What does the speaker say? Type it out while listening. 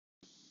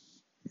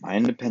My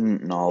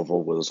independent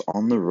novel was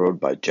On the Road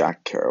by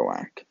Jack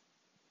Kerouac.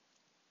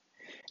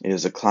 It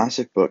is a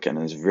classic book and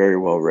is very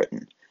well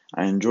written.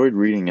 I enjoyed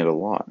reading it a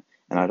lot,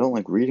 and I don't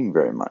like reading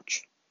very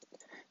much.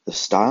 The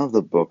style of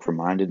the book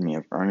reminded me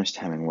of Ernest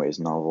Hemingway's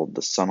novel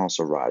The Sun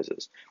Also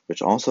Rises,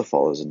 which also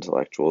follows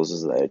intellectuals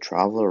as they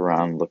travel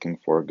around looking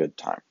for a good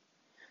time.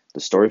 The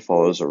story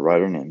follows a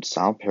writer named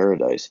Sal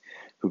Paradise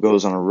who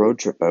goes on a road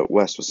trip out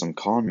west with some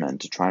con men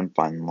to try and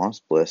find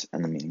lost bliss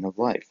and the meaning of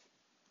life.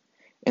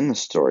 In the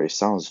story,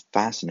 Sal is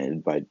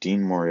fascinated by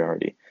Dean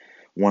Moriarty,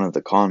 one of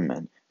the con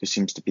men, who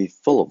seems to be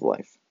full of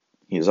life.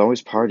 He is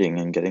always partying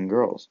and getting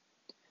girls.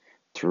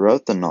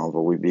 Throughout the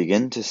novel, we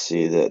begin to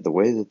see that the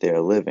way that they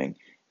are living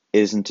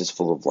isn't as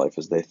full of life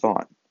as they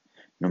thought.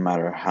 No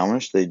matter how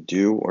much they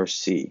do or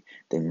see,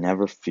 they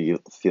never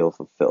feel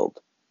fulfilled.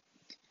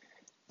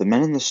 The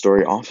men in the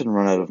story often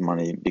run out of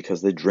money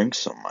because they drink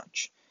so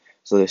much,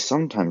 so they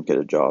sometimes get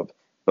a job,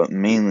 but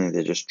mainly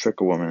they just trick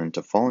a woman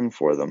into falling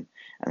for them,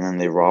 and then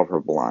they rob her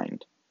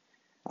blind.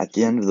 At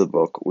the end of the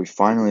book, we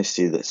finally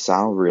see that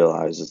Sal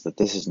realizes that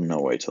this is no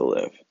way to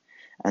live,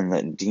 and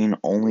that Dean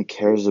only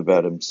cares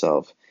about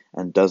himself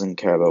and doesn't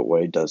care about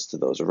what he does to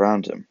those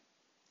around him.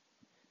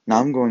 Now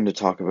I'm going to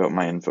talk about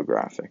my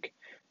infographic,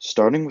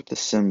 starting with the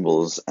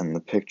symbols and the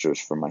pictures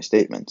for my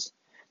statements.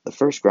 The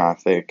first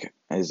graphic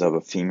is of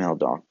a female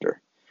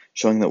doctor,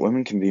 showing that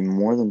women can be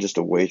more than just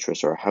a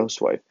waitress or a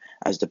housewife,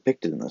 as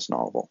depicted in this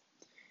novel.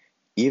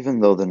 Even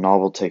though the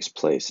novel takes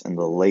place in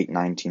the late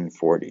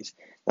 1940s,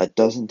 that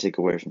doesn't take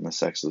away from the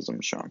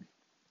sexism shown.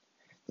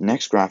 The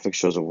next graphic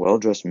shows a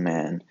well-dressed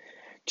man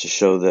to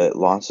show that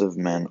lots of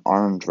men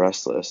aren't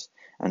restless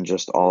and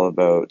just all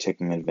about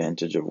taking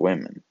advantage of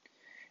women.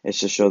 It's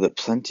to show that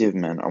plenty of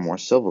men are more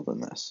civil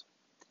than this.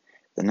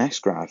 The next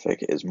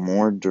graphic is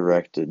more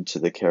directed to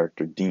the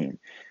character Dean,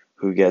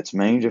 who gets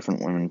many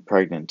different women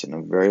pregnant in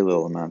a very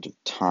little amount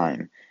of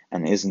time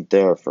and isn't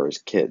there for his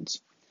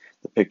kids.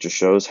 The picture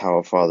shows how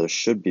a father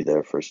should be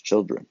there for his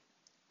children.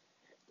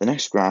 The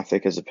next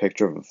graphic is a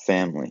picture of a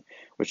family,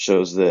 which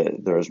shows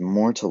that there is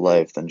more to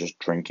life than just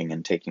drinking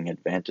and taking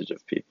advantage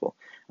of people,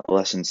 a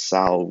lesson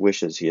Sal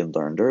wishes he had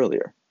learned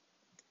earlier.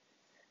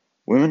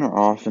 Women are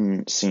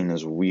often seen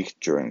as weak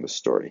during the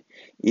story,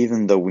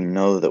 even though we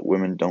know that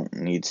women don't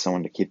need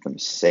someone to keep them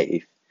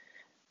safe,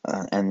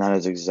 and that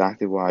is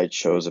exactly why I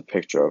chose a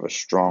picture of a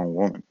strong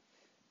woman.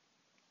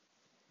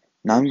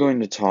 Now I'm going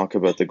to talk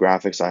about the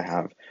graphics I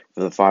have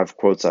for the 5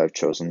 quotes I've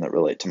chosen that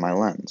relate to my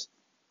lens.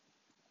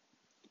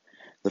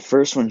 The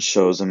first one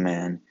shows a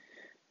man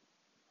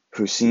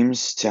who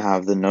seems to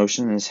have the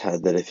notion in his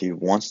head that if he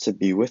wants to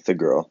be with the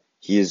girl,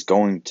 he is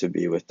going to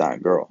be with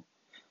that girl.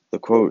 The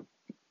quote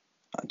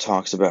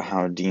talks about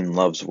how Dean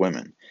loves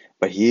women,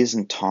 but he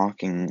isn't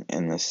talking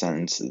in the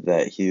sense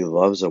that he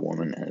loves a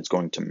woman and is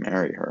going to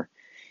marry her.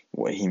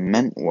 What he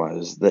meant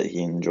was that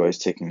he enjoys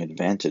taking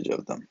advantage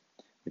of them,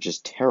 which is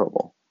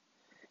terrible.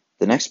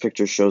 The next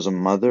picture shows a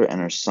mother and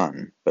her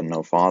son, but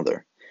no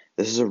father.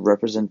 This is a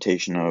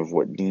representation of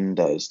what Dean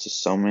does to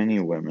so many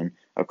women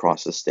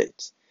across the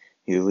states.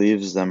 He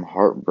leaves them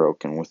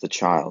heartbroken with a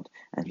child,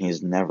 and he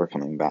is never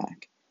coming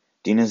back.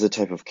 Dean is the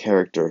type of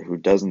character who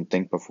doesn't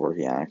think before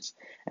he acts,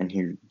 and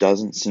he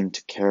doesn't seem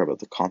to care about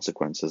the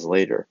consequences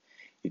later.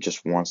 He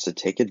just wants to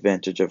take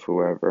advantage of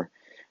whoever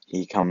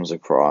he comes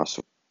across,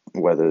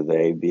 whether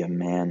they be a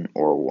man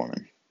or a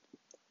woman.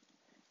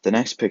 The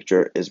next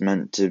picture is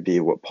meant to be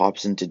what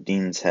pops into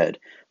Dean's head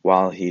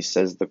while he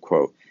says the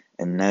quote,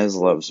 "Inez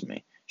loves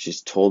me.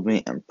 She's told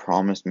me and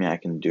promised me I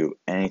can do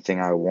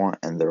anything I want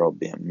and there'll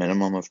be a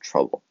minimum of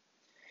trouble."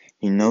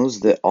 He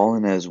knows that all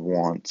Inez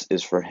wants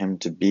is for him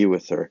to be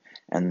with her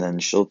and then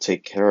she'll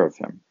take care of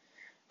him.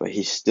 But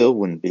he still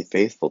wouldn't be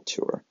faithful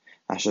to her.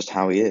 That's just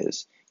how he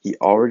is. He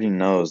already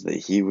knows that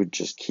he would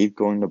just keep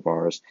going to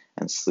bars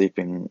and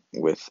sleeping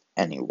with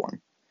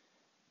anyone.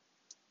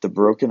 The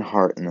broken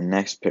heart in the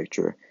next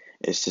picture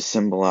is to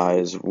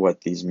symbolize what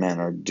these men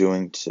are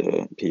doing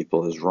to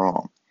people is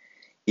wrong.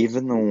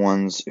 Even the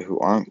ones who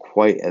aren't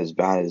quite as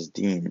bad as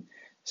Dean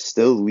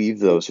still leave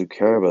those who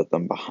care about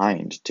them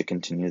behind to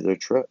continue their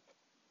trip.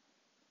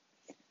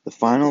 The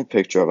final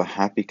picture of a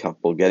happy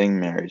couple getting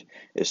married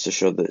is to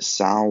show that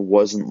Sal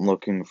wasn't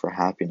looking for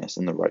happiness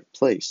in the right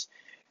place.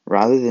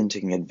 Rather than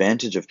taking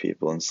advantage of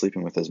people and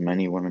sleeping with as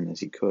many women as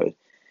he could,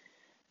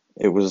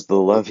 it was the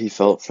love he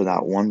felt for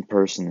that one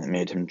person that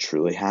made him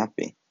truly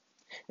happy.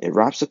 It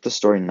wraps up the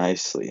story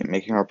nicely,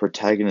 making our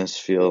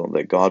protagonist feel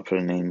that God put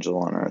an angel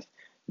on earth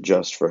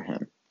just for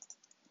him.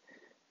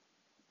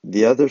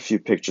 The other few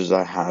pictures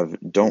I have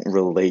don't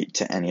relate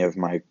to any of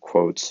my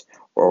quotes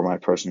or my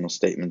personal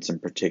statements in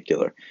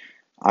particular.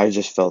 I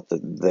just felt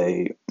that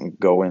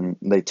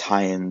they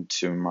tie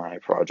into my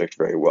project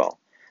very well.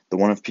 The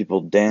one of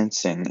people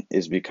dancing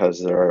is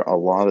because there are a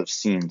lot of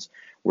scenes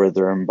where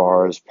they're in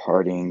bars,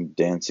 partying,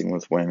 dancing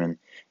with women.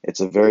 It's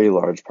a very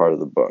large part of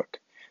the book.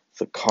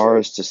 The car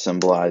is to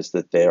symbolize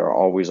that they are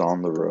always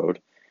on the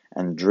road,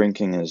 and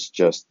drinking is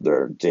just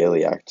their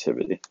daily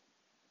activity.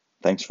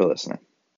 Thanks for listening.